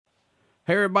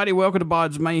Hey everybody, welcome to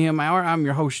BODS Mayhem Hour. I'm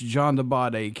your host, John the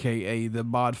Bod, a.k.a. the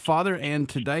Bod Father, and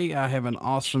today I have an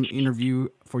awesome interview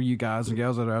for you guys and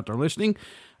gals that are out there listening.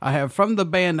 I have from the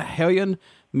band Hellion,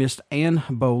 Miss Ann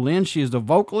Boleyn. She is the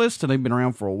vocalist, and they've been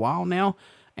around for a while now.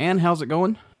 Ann, how's it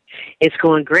going? It's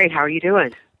going great. How are you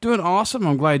doing? Doing awesome.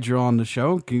 I'm glad you're on the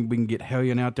show. We can get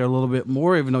Hellion out there a little bit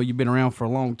more, even though you've been around for a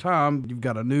long time. You've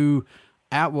got a new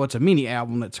album, well, it's a mini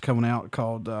album that's coming out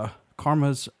called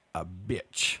Karma's a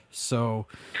Bitch. So,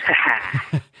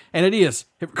 and it is.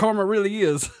 Karma really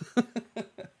is.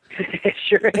 It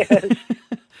sure is.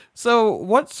 So,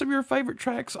 what's some of your favorite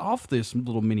tracks off this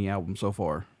little mini album so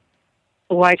far?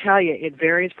 Well, I tell you, it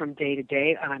varies from day to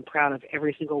day, and I'm proud of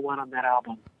every single one on that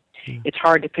album. It's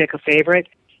hard to pick a favorite.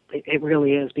 It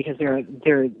really is, because there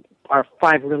are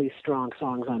 5 really strong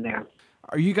songs on there.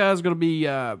 Are you guys going to be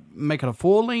making a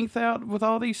full length out with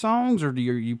all these songs, or do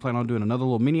you plan on doing another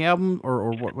little mini album,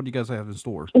 or what do you guys have in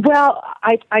store? Well,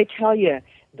 I tell you,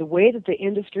 the way that the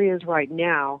industry is right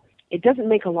now, it doesn't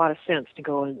make a lot of sense to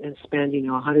go and spend,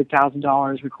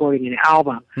 $100,000 recording an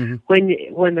album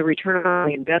when the return on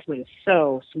the investment is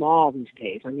so small these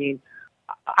days. I mean,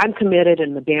 I'm committed,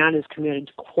 and the band is committed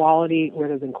to quality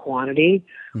rather than quantity.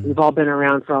 We've all been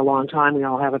around for a long time. We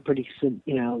all have a pretty,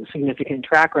 significant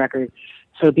track record.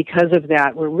 So because of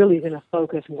that, we're really going to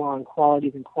focus more on quality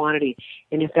than quantity.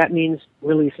 And if that means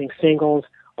releasing singles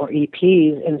or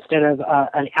EPs instead of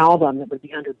an album that would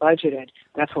be under budgeted,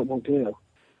 that's what we'll do.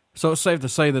 So it's safe to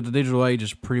say that the digital age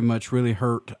has pretty much really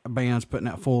hurt bands putting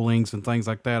out full lengths and things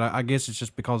like that. I guess it's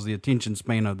just because of the attention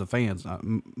span of the fans,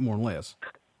 more or less.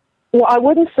 Well, I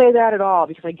wouldn't say that at all,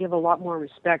 because I give a lot more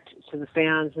respect to the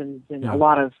fans than a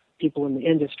lot of people in the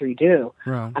industry do.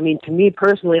 Right. I mean, to me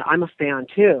personally, I'm a fan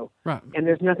too. Right. And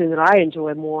there's nothing that I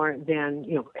enjoy more than,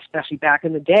 especially back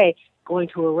in the day, going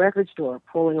to a record store,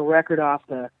 pulling a record off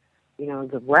the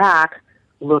rack,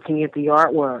 looking at the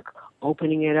artwork,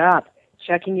 opening it up,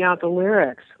 checking out the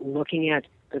lyrics, looking at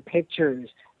the pictures,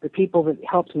 the people that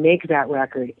helped make that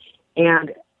record,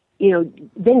 and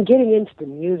then getting into the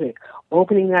music,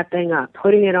 opening that thing up,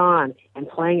 putting it on, and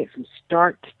playing it from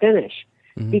start to finish.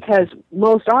 Because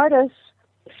most artists,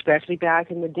 especially back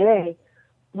in the day,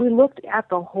 we looked at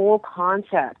the whole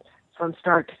concept from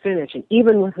start to finish. And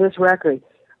even with this record,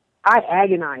 I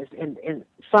agonized, and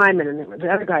Simon and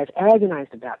the other guys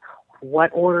agonized about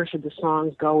what order should the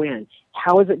songs go in?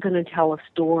 How is it going to tell a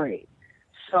story?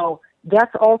 So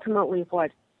that's ultimately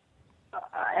what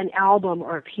an album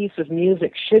or a piece of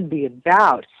music should be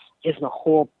about, is the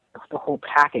whole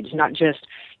package, not just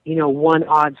one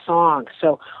odd song.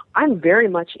 So I'm very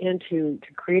much into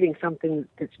creating something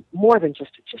that's more than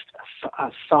just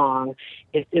a song.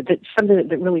 It's something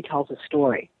that really tells a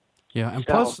story. Yeah, and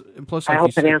so plus, I like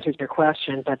hope that answers your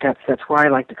question, but that's where I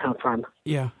like to come from.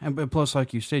 Yeah, and plus,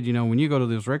 like you said, when you go to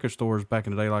those record stores back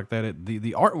in the day like that,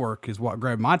 the artwork is what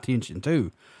grabbed my attention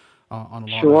too. On a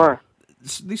lot Sure.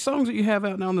 These songs that you have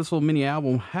out now on this little mini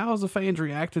album, how's the fans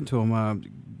reacting to them?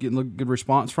 Getting a good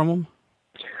response from them?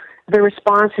 The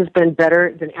response has been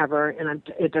better than ever, and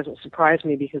it doesn't surprise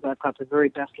me, because I've got the very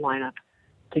best lineup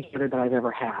together that I've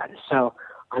ever had. So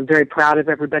I'm very proud of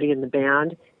everybody in the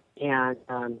band, and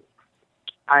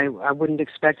I wouldn't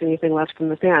expect anything less from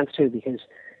the fans too, because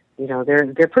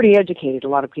they're pretty educated. A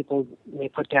lot of people may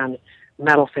put down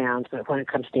metal fans, but when it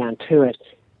comes down to it,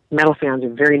 metal fans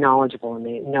are very knowledgeable, and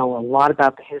they know a lot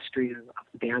about the history of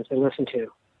the bands they listen to.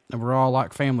 And we're all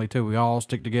like family too. We all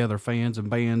stick together, fans and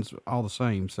bands, all the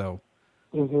same. So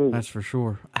that's for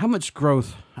sure. How much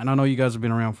growth? And I know you guys have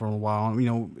been around for a while.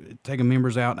 Taking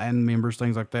members out and members,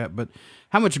 things like that. But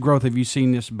how much growth have you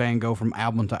seen this band go from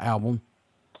album to album?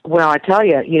 Well, I tell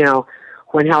you,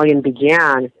 when Hellion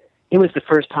began, it was the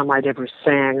first time I'd ever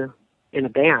sang in a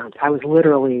band. I was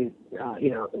literally,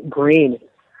 green.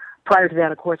 Prior to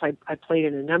that, of course, I played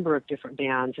in a number of different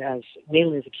bands,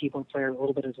 mainly as a keyboard player, and a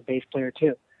little bit as a bass player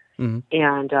too.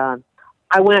 And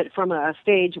I went from a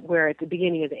stage where at the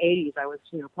beginning of the 80s, I was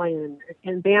playing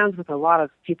in bands with a lot of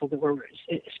people that were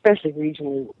especially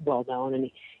regionally well known,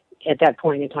 and at that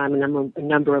point in time, a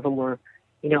number of them were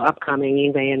upcoming,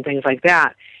 eBay and things like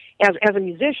that. As a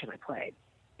musician, I played,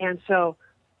 and so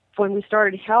when we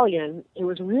started Hellion, it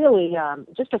was really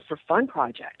just a for fun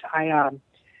project. I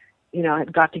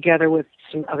got together with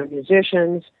some other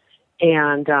musicians,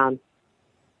 and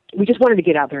we just wanted to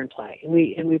get out there and play. And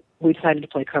we decided to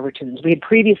play cover tunes. We had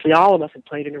previously, all of us had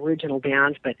played in original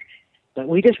bands, but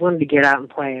we just wanted to get out and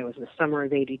play. It was the summer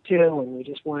of '82, and we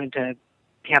just wanted to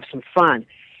have some fun.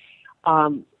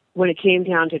 When it came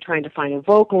down to trying to find a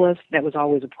vocalist, that was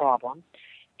always a problem.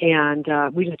 And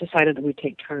we just decided that we'd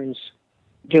take turns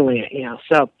doing it,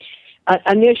 So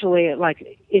Initially,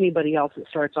 like anybody else that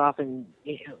starts off and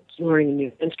learning a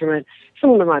new instrument,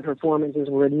 some of my performances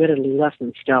were admittedly less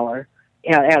than stellar,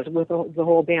 as with the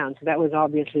whole band. So that was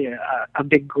obviously a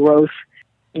big growth,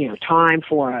 time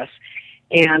for us.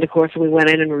 And of course, we went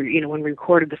in and when we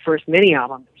recorded the first mini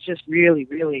album, it was just really,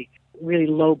 really, really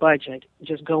low budget,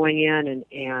 just going in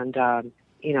and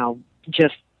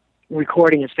just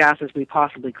recording as fast as we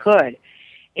possibly could.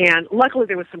 And luckily,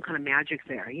 there was some kind of magic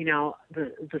there.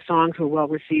 The songs were well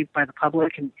received by the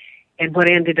public, and what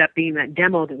ended up being that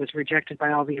demo that was rejected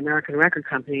by all the American record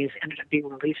companies ended up being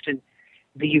released in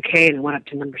the UK, and it went up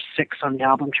to number 6 on the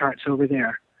album charts over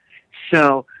there.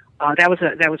 So that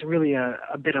was really a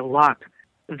bit of luck.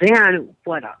 Then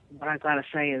what I got to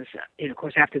say is, of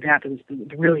course, after that, there was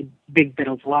the really big bit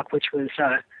of luck, which was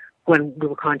when we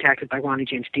were contacted by Ronnie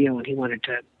James Dio, and he wanted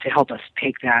to help us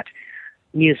take that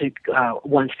music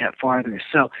one step farther.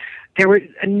 So there were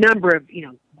a number of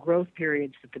growth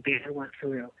periods that the band went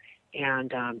through,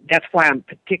 and that's why I'm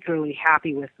particularly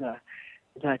happy with the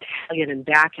Hellion and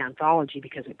Back anthology,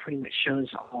 because it pretty much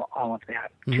shows all of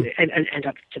that and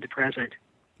up to the present.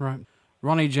 Right.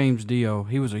 Ronnie James Dio,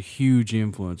 he was a huge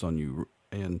influence on you,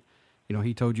 and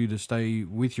he told you to stay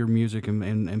with your music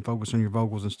and focus on your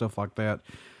vocals and stuff like that.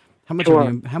 How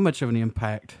much of an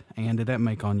impact, Ann, did that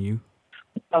make on you?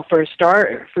 Well, for a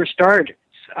start,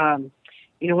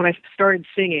 when I started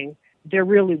singing, there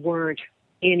really weren't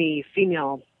any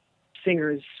female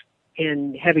singers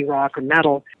in heavy rock or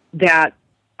metal that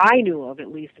I knew of,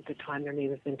 at least at the time. There may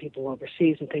have been people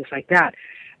overseas and things like that,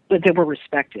 but they were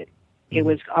respected. It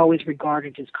was always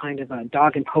regarded as kind of a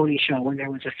dog and pony show when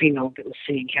there was a female that was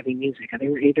singing heavy music. They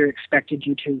were either expected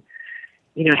you to,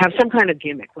 have some kind of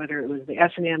gimmick, whether it was the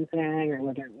S&M thing or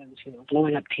whether it was,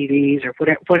 blowing up TVs or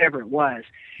whatever it was.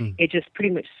 It just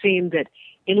pretty much seemed that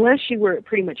unless you were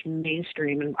pretty much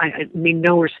mainstream, and I mean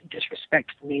no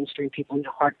disrespect to mainstream people,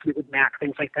 Hart, Fleetwood Mac,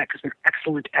 things like that, because they're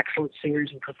excellent, excellent singers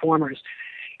and performers.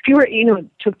 If you were,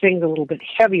 took things a little bit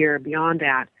heavier beyond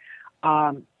that,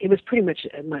 it was pretty much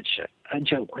a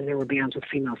joke when there were bands with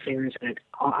female singers in it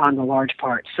on the large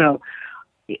part. So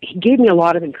he gave me a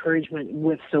lot of encouragement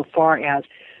with so far as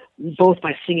both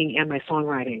my singing and my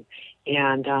songwriting.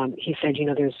 And he said,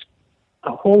 there's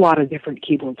a whole lot of different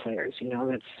keyboard players,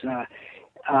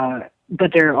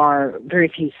 but there are very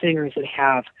few singers that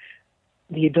have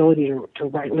the ability to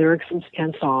write lyrics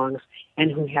and songs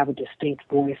and who have a distinct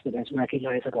voice that is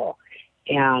recognizable.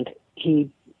 And he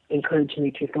encouraged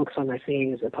me to focus on my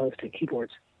singing as opposed to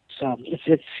keyboards. So it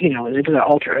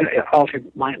altered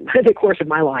the course of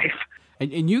my life.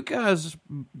 And you guys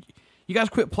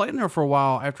quit playing there for a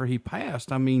while after he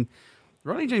passed. I mean,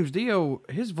 Ronnie James Dio,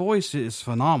 his voice is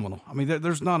phenomenal. I mean,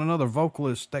 there's not another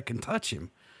vocalist that can touch him.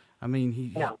 I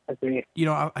mean, agreed.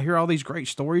 I hear all these great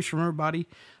stories from everybody.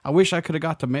 I wish I could have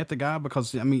got to meet the guy,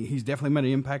 because I mean, he's definitely made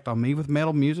an impact on me with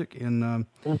metal music, and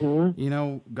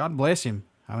God bless him.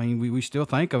 I mean, we still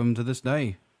think of him to this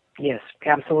day. Yes,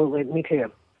 absolutely. Me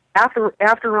too. After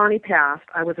Ronnie passed,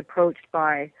 I was approached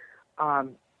by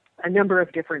a number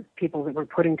of different people that were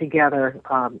putting together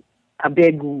a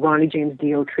big Ronnie James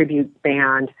Dio tribute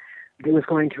band that was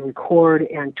going to record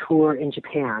and tour in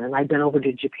Japan. And I'd been over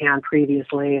to Japan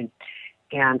previously,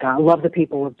 and I love the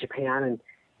people of Japan,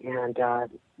 and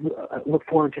look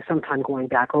forward to sometime going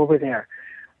back over there.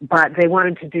 But they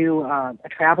wanted to do a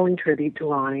traveling tribute to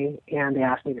Ronnie, and they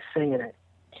asked me to sing in it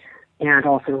and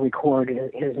also record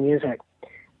his music.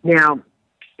 Now,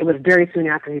 it was very soon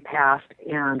after he passed,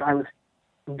 and I was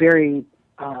very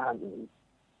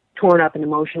torn up and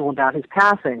emotional about his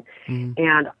passing.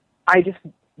 And I just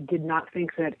did not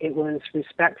think that it was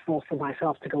respectful for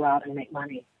myself to go out and make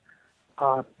money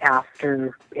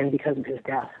after and because of his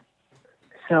death.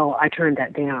 So I turned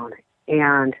that down,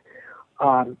 and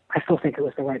I still think it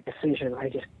was the right decision. I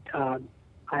just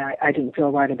I didn't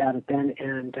feel right about it then,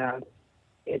 and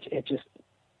it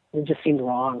just seemed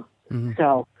wrong.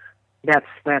 So that's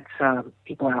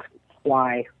people ask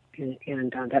why,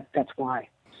 and that's why.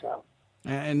 So,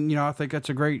 and I think that's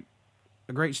a great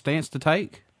stance to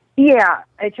take. Yeah,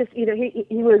 it just he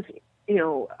was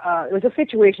it was a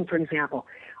situation. For example,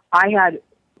 I had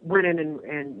went in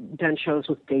and done shows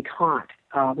with Détente,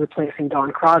 replacing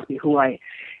Don Crosby, who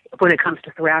when it comes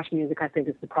to thrash music, I think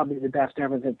is probably the best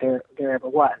ever that there ever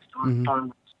was.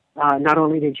 Don, not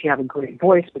only did she have a great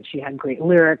voice, but she had great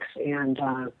lyrics and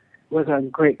was a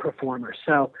great performer.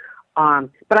 So,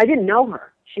 but I didn't know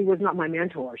her. She was not my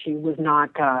mentor. She was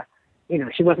not,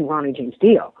 she wasn't Ronnie James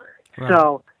Dio. Right.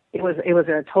 So it was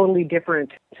a totally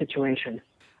different situation.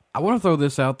 I want to throw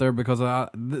this out there because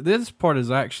this part is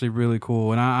actually really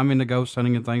cool, and I'm into ghost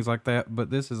hunting and things like that, but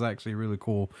this is actually really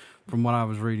cool from what I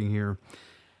was reading here.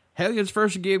 Hellion's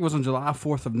first gig was on July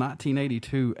 4th of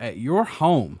 1982 at your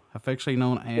home, affectionately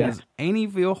known as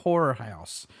Annieville Horror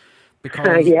House.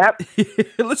 Because Yep.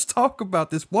 Let's talk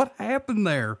about this. What happened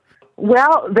there?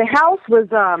 Well, the house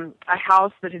was a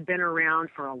house that had been around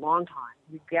for a long time.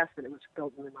 We guess that it was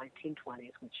built in the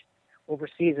 1920s, which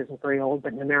overseas isn't very old,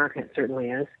 but in America it certainly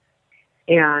is.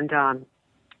 And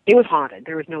it was haunted.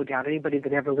 There was no doubt. Anybody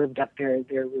that ever lived up there,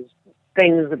 there was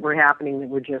things that were happening that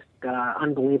were just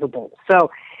unbelievable.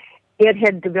 So it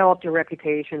had developed a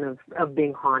reputation of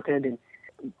being haunted, and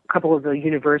a couple of the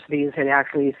universities had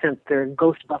actually sent their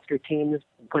Ghostbuster teams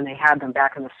when they had them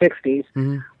back in the 60s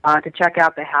to check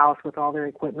out the house with all their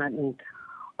equipment and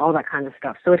all that kind of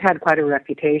stuff. So it had quite a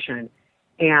reputation.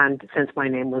 And since my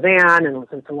name was Ann, and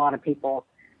since a lot of people,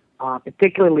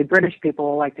 particularly British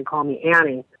people, like to call me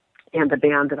Annie, and the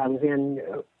band that I was in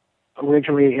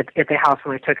originally at the house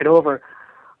when I took it over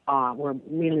were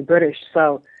mainly British,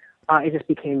 so it just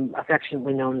became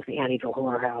affectionately known as the Annieville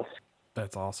Horror House.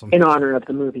 That's awesome. In honor of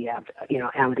the movie,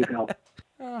 Amityville.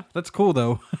 That's cool,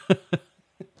 though.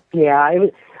 Yeah, it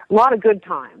was a lot of good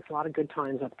times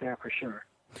up there for sure.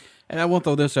 And I want to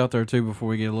throw this out there, too, before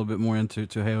we get a little bit more into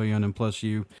Hellion and plus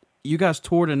you. You guys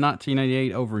toured in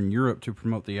 1988 over in Europe to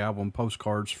promote the album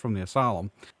Postcards from the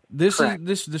Asylum. This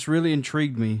really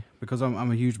intrigued me because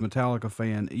I'm a huge Metallica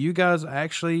fan. You guys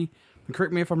actually,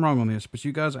 correct me if I'm wrong on this, but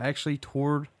you guys actually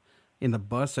toured in the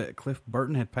bus that Cliff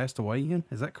Burton had passed away in.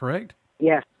 Is that correct?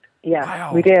 Yes,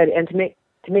 wow. We did. And to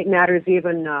make matters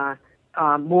even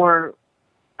more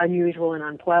unusual and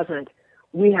unpleasant,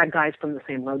 we had guys from the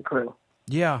same road crew.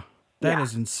 Yeah, that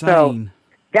is insane. So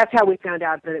that's how we found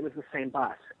out that it was the same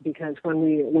bus, because when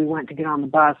we went to get on the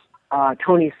bus,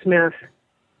 Tony Smith,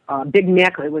 Big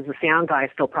Nick, it was the sound guy,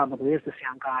 still probably is the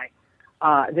sound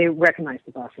guy, they recognized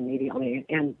the bus immediately.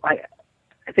 And I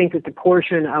think that the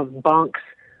portion of bunks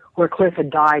where Cliff had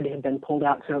died had been pulled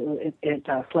out, so it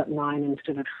slept 9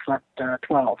 instead of slept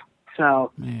 12.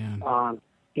 So,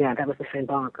 that was the same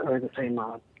bunk, or the same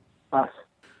bus.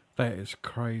 That is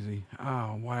crazy.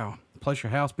 Oh, wow. Plus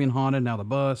your house being haunted, now the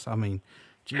bus. I mean,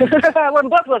 geez. Well, the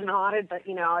bus wasn't haunted, but,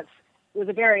 it was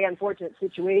a very unfortunate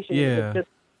situation. Yeah. It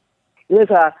was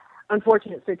a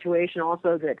unfortunate situation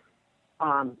also that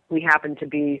we happened to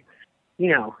be,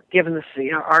 given this,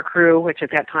 our crew, which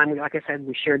at that time, like I said,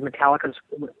 we shared Metallica's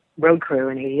road crew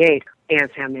in '88 and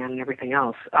Sandman and everything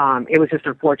else. It was just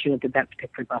unfortunate that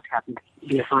particular bus happened to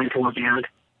be assigned to our band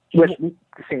with the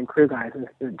same crew guys that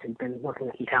had been working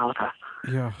with Metallica.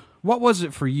 Yeah. What was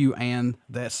it for you, Ann,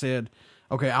 that said,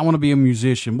 okay, I want to be a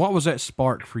musician? What was that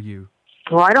spark for you?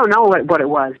 Well, I don't know what it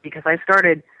was, because I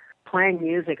started playing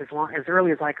music as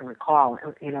early as I can recall.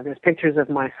 There's pictures of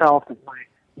myself that my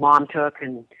mom took,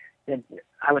 and that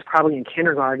I was probably in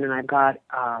kindergarten, and I've got,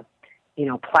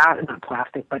 not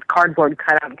plastic, but cardboard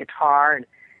cutout guitar. And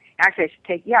actually,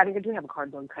 I think I do have a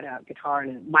cardboard cutout guitar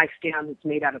and a mic stand that's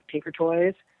made out of Tinker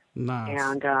Toys. Nice.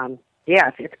 And,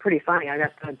 it's pretty funny. I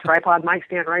got the tripod mic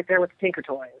stand right there with the Tinker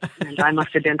Toys. And I must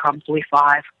have been probably 5.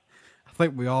 I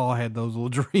think we all had those little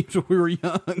dreams when we were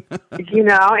young. And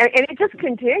it just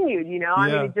continued, Yeah. I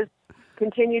mean, it just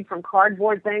continued from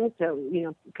cardboard things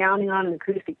to, pounding on an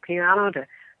acoustic piano to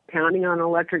pounding on an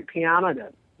electric piano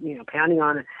to, pounding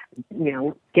on,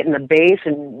 getting the bass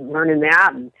and learning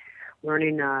that and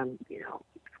learning,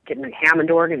 getting a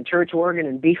Hammond organ, church organ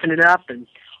and beefing it up, and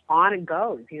on it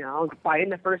goes, fighting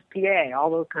the first PA, all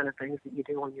those kind of things that you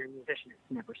do when you're a musician. It's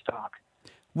never stopped.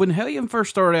 When Hellion first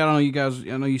started out, I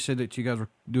know you said that you guys were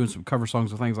doing some cover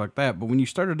songs and things like that, but when you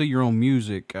started to do your own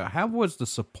music, how was the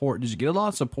support? Did you get a lot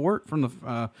of support from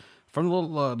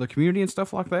the community and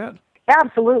stuff like that?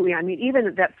 Absolutely. I mean, even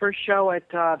at that first show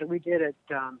that we did at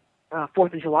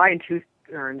 4th of July in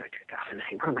 2009,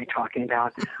 what am I talking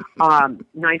about?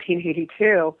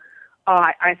 1982.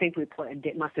 I think we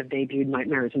must have debuted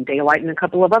Nightmares in Daylight and a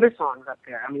couple of other songs up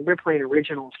there. I mean, we're playing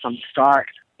originals from the start.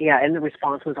 Yeah, and the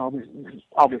response was always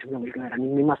really good. I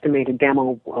mean, we must have made a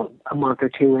demo a month or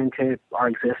 2 into our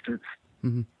existence.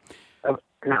 Mm-hmm. And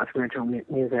that was original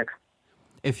music.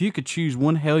 If you could choose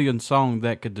one Hellion song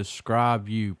that could describe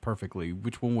you perfectly,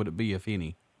 which one would it be, if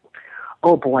any?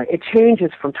 Oh, boy. It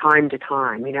changes from time to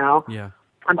time, Yeah.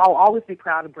 I'll always be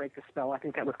proud of Break the Spell. I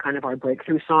think that was kind of our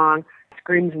breakthrough song.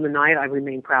 Screams in the Night, I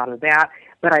remain proud of that.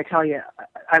 But I tell you,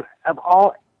 of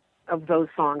all of those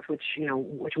songs, which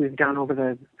we've done over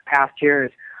the past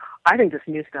years, I think this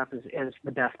new stuff is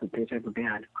the best that there's ever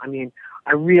been. I mean,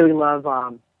 I really love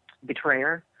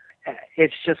Betrayer.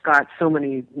 It's just got so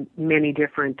many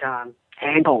different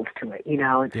angled to it. You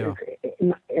know,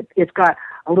 it's got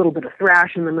a little bit of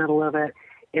thrash in the middle of it.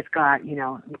 It's got, you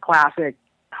know, classic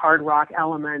hard rock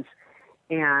elements,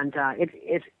 and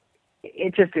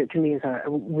it just, to me, is a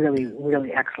really,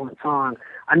 really excellent song.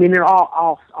 I mean, they're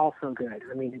all so good.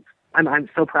 I mean, I'm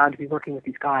so proud to be working with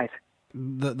these guys.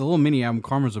 The little mini album,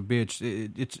 Karma's a Bitch,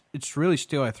 it's really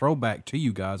still a throwback to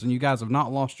you guys, and you guys have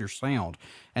not lost your sound.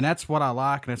 And that's what I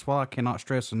like, and that's what I cannot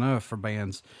stress enough for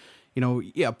bands. You know,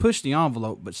 yeah, push the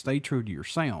envelope, but stay true to your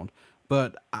sound.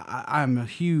 But I'm a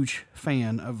huge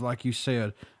fan of, like you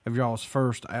said, of y'all's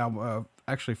first album.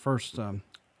 Actually,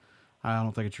 I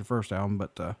don't think it's your first album,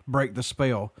 but Break the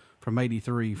Spell from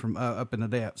 '83, from Up in the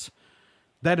Depths.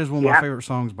 That is one of my favorite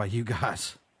songs by you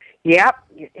guys. Yep,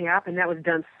 and that was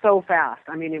done so fast.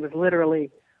 I mean, it was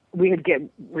literally, we had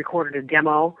recorded a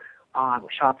demo,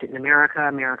 shopped it in America.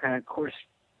 America, of course,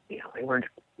 you know,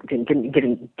 they didn't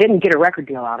get a record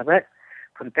deal out of it,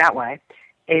 put it that way.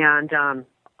 And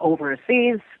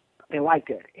overseas, they liked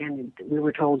it, and we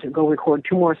were told to go record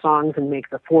 2 more songs and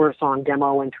make the 4-song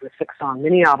demo into a 6-song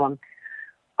mini album,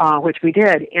 which we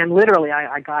did. And literally,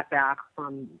 I got back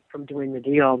from doing the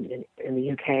deal in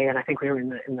the UK, and I think we were in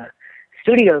the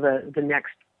studio the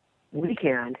next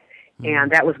weekend,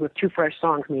 and that was with 2 fresh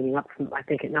songs, meaning Up from, I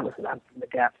think that was Up from the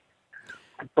Depths.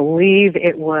 I believe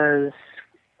it was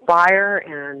Fire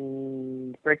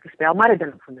and Break the Spell. Might have been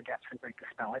Up from the Depths and Break the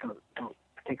Spell. I don't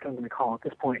recall at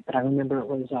this point, but I remember it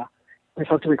was, we were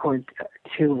supposed to record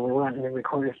 2, and we went and then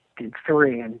recorded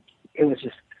 3, and it was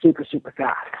just super, super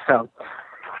fast. So,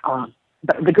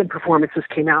 but the good performances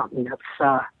came out, and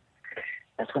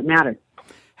that's what mattered.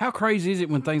 How crazy is it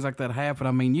when things like that happen?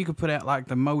 I mean, you could put out like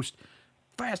the most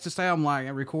fastest album, like I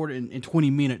recorded in 20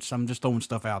 minutes. I'm just throwing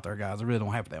stuff out there, guys. I really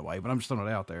don't have it that way, but I'm just throwing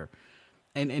it out there.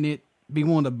 And it be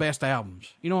one of the best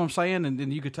albums. You know what I'm saying? And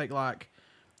then you could take like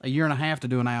a year and a half to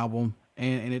do an album,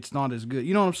 and it's not as good.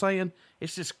 You know what I'm saying?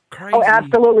 It's just crazy. Oh,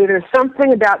 absolutely. There's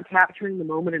something about capturing the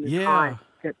moment in time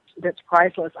that's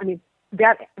priceless. I mean,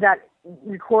 that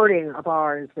recording of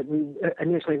ours that we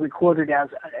initially recorded as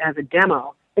a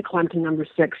demo, it climbed to number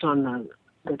 6 on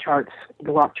the charts,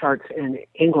 the rock charts in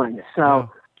England. So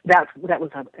that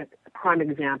was a prime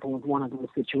example of one of those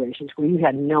situations where you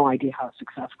had no idea how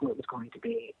successful it was going to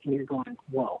be, and you're going,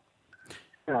 whoa.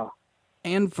 So.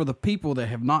 And for the people that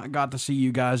have not got to see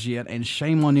you guys yet, and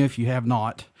shame on you if you have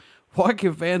not, what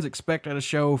can fans expect at a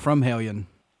show from Hellion?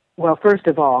 Well, first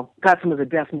of all, got some of the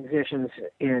best musicians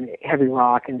in heavy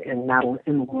rock and metal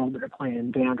in the world that are playing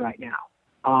in the band right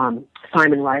now.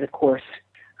 Simon Wright, of course.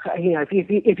 You know,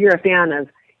 if you're a fan of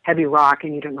heavy rock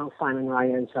and you don't know Simon Wright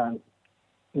is,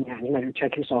 you better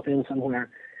check yourself in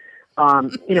somewhere.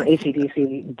 You know,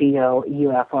 AC/DC, Dio,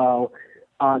 UFO.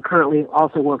 Currently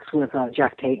also works with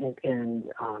Jeff Tate in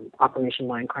Operation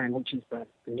Mindcrime, which is the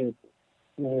new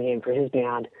name for his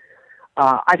band.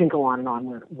 I can go on and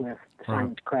on with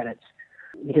Simon's credits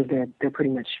because they're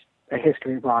pretty much a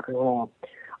history of rock and roll.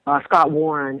 Scott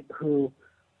Warren, who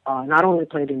not only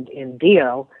played in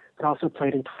Dio, but also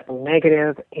played in Type O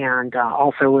Negative, and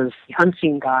also was the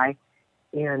unseen guy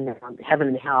in Heaven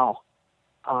and Hell,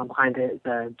 behind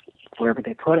the wherever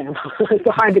they put him,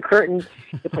 behind the curtain.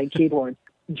 He played keyboard.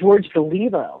 George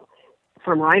DeLevo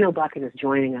from Rhino Bucket is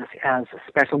joining us as a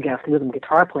special guest rhythm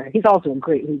guitar player. He's also a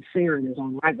great lead singer in his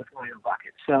own right with Rhino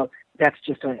Bucket, so that's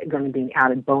just going to be an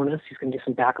added bonus. He's going to do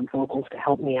some backup vocals to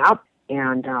help me out,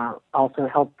 and also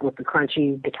help with the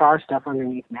crunchy guitar stuff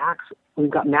underneath Max.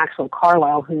 We've got Maxwell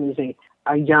Carlisle, who is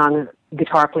a young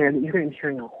guitar player that you're going to be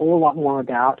hearing a whole lot more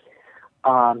about.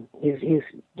 He's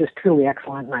just truly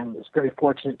excellent, and I was very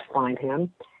fortunate to find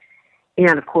him.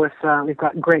 And, of course, we've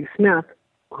got Greg Smith,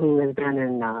 who has been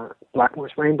in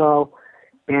Blackmore's Rainbow,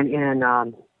 been in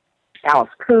Alice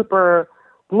Cooper,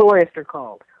 Blue Oyster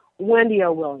Cult, Wendy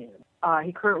O. Williams.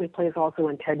 He currently plays also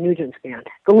in Ted Nugent's band.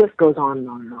 The list goes on and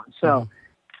on and on. So,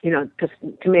 you know, just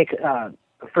to make,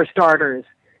 for starters,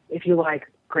 if you like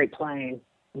great playing,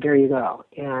 there you go.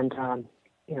 And,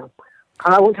 you know,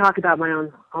 I won't talk about my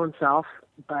own self,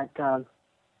 but other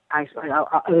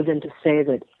than to say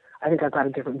that I think I've got a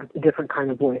different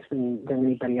kind of voice than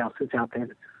anybody else who's out there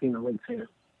that's a female lead singer.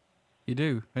 You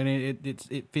do, and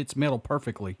it fits metal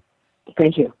perfectly.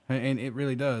 Thank you. And it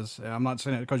really does. I'm not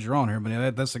saying it because you're on here,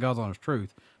 but that's the God's honest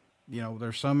truth. You know,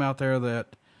 there's some out there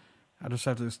that I just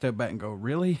have to step back and go,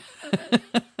 really?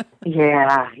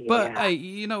 Yeah. But hey,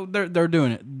 you know, they're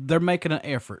doing it. They're making an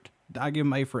effort. I give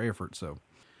them A for effort. So.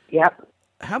 Yep.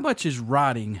 How much is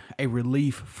writing a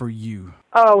relief for you?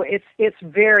 Oh, it's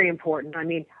very important. I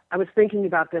mean, I was thinking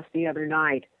about this the other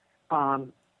night.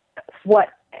 What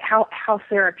how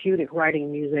therapeutic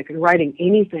writing music and writing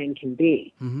anything can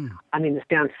be. Mm-hmm. I mean, this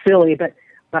sounds silly, but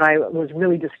I was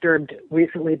really disturbed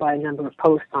recently by a number of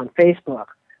posts on Facebook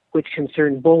which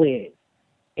concerned bullying.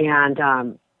 And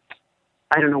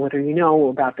I don't know whether you know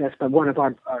about this, but one of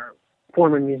our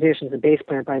former musicians, a bass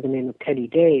player by the name of Teddy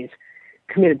Days,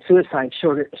 committed suicide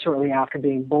shortly after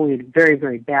being bullied very,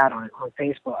 very bad on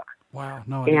Facebook. Wow,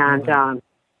 no, I didn't know that.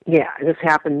 Yeah, this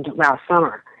happened last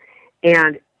summer.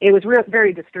 And it was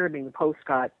very disturbing. The post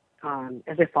got,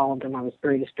 as I followed them, I was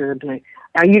very disturbed. And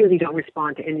I usually don't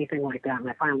respond to anything like that, and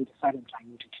I finally decided that I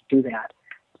needed to do that.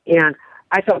 And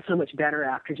I felt so much better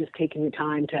after just taking the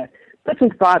time to put some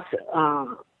thoughts,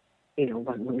 on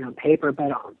paper,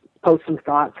 but post some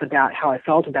thoughts about how I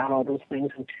felt about all those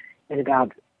things and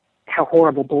about how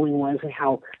horrible bullying was, and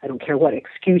how I don't care what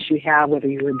excuse you have, whether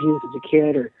you were abused as a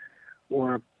kid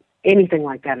or anything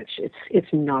like that.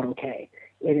 It's not okay.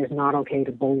 It is not okay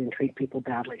to bully and treat people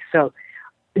badly. So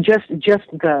just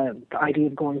the idea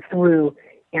of going through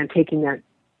and taking that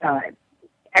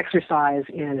exercise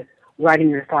in writing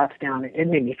your thoughts down, it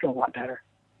made me feel a lot better.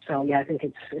 So yeah, I think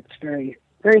it's very,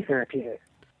 very therapeutic.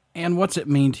 And what's it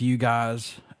mean to you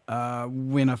guys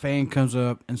when a fan comes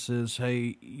up and says,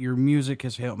 "Hey, your music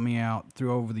has helped me out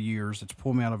through over the years. It's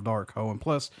pulled me out of a dark hole, and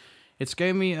plus, it's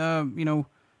gave me,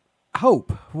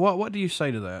 hope." What do you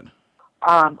say to that?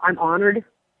 I'm honored.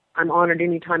 I'm honored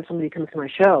anytime somebody comes to my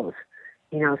shows.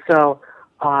 So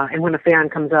and when a fan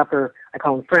comes up, or I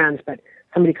call them friends, but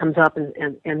somebody comes up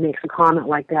and makes a comment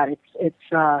like that,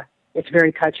 it's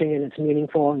very touching and it's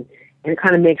meaningful, and it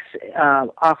kind of makes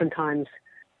oftentimes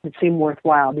it seem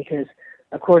worthwhile, because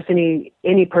of course any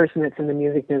person that's in the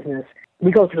music business,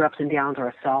 we go through ups and downs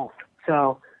ourselves.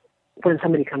 So when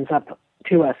somebody comes up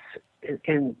to us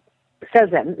and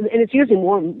says that, and it's usually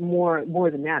more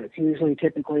than that. It's usually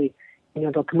typically,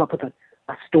 they'll come up with a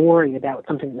story about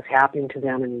something that's happening to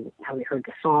them and how they heard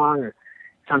the song or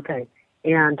something.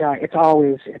 And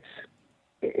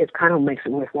it kind of makes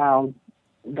it worthwhile,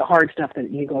 the hard stuff that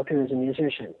you go through as a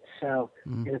musician, and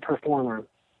a performer.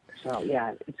 So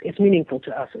yeah, it's meaningful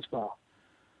to us as well.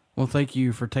 Well, thank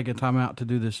you for taking time out to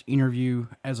do this interview.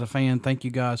 As a fan, thank you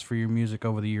guys for your music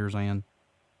over the years, Ann.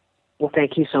 Well,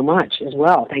 thank you so much as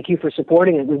well. Thank you for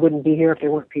supporting it. We wouldn't be here if there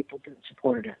weren't people that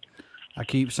supported it. I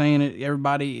keep saying it,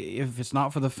 everybody, if it's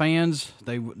not for the fans,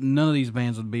 none of these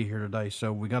bands would be here today,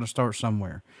 so we got to start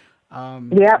somewhere.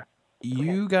 Yeah.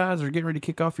 You guys are getting ready to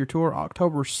kick off your tour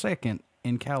October 2nd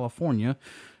in California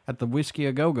at the Whiskey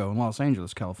A Go-Go in Los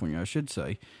Angeles, California, I should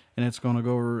say. And it's going to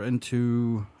go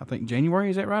into, I think, January.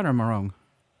 Is that right, or am I wrong?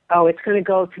 Oh, it's going to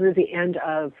go through the end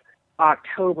of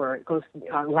October. It goes.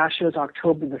 Last show is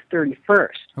October the 31st.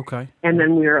 Okay. And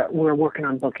then we're working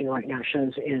on booking right now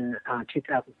shows in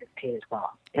 2015 as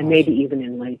well, and maybe even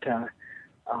in late at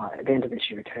the end of this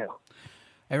year too.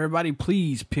 Everybody,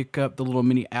 please pick up the little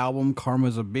mini album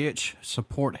 "Karma's a Bitch."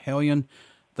 Support Hellion.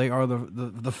 They are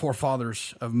the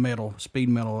forefathers of metal, speed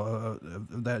metal,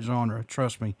 of that genre.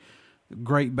 Trust me.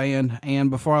 Great band. And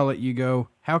before I let you go,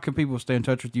 how can people stay in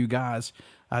touch with you guys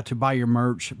to buy your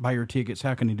merch, buy your tickets?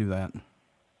 How can you do that?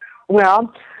 Well,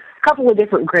 a couple of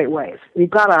different great ways. We've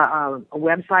got a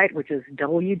website, which is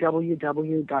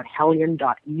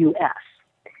www.hellion.us.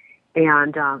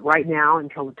 And right now,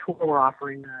 until the tour, we're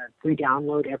offering a free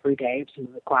download every day of some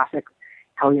of the classic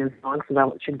Hellion songs, so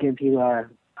that should give you an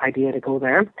idea to go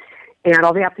there. And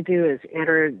all they have to do is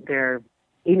enter their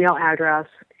email address,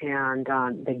 and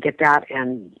they get that,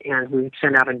 and we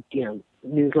send out a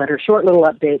newsletter, short little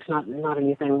updates, not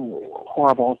anything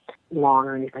horrible, long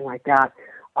or anything like that,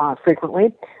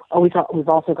 frequently. We've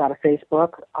also got a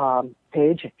Facebook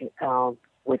page,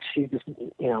 which you just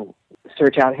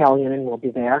search out Hellion and we'll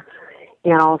be there,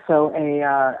 and also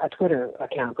a Twitter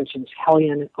account, which is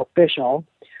Hellion Official,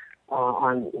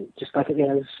 on just like it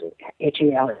is,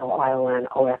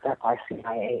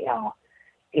 HELLIONOFFICIAL.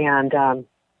 And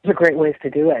these are great ways to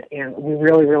do it, and we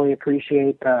really, really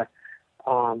appreciate the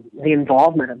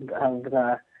involvement of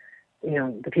the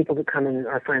people that come in,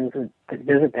 our friends that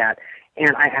visit that.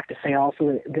 And I have to say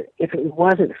also that if it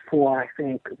wasn't for, I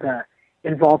think, the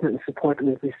involvement and support that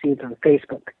we've received on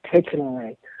Facebook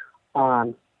particularly,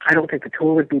 I don't think the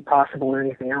tour would be possible or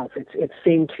anything else. It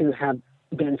seemed to have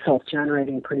been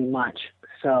self-generating pretty much.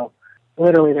 So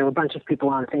literally there were a bunch of people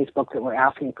on Facebook that were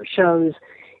asking for shows,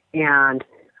 and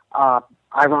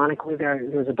ironically there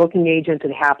was a booking agent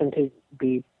that happened to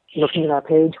be looking at our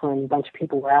page when a bunch of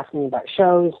people were asking about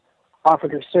shows,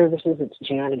 offered her services. It's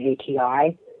Jan and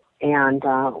ATI. And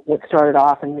what started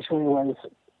off initially was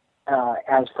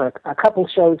as for a couple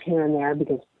shows here and there,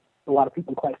 because a lot of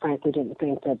people, quite frankly, didn't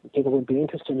think that people would be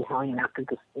interested in Hellion after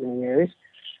this many years.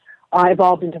 I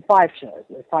evolved into 5 shows.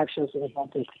 And 5 shows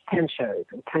evolved into 10 shows,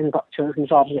 and 10 shows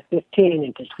evolved into 15,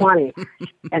 into 20.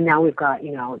 And now we've got,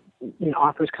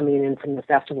 offers coming in from the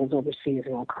festivals overseas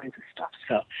and all kinds of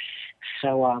stuff.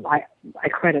 So I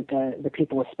credit the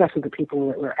people, especially the people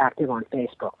that were active on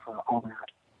Facebook, for all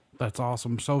that. That's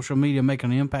awesome. Social media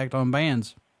making an impact on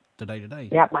bands today.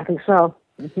 Yeah, I think so.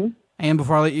 Mm-hmm. And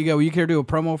before I let you go, will you care to do a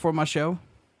promo for my show?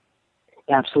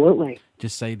 Absolutely.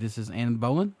 Just say this is Ann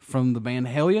Boleyn from the band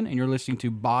Hellion, and you're listening to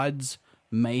BODS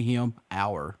Mayhem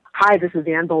Hour. Hi, this is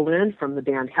Ann Boleyn from the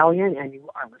band Hellion, and you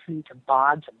are listening to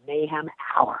BODS Mayhem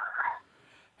Hour.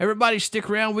 Everybody stick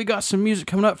around. We got some music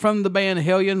coming up from the band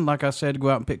Hellion. Like I said, go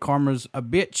out and pick Karma's a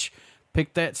Bitch.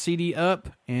 Pick that CD up,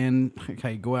 and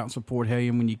go out and support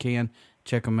Hellion when you can.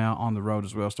 Check them out on the road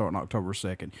as well, starting October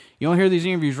 2nd. You want to hear these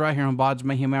interviews right here on BODS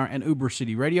Mayhem Hour and Uber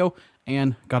City Radio.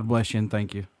 And God bless you, and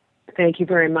thank you. Thank you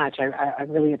very much. I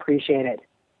really appreciate it.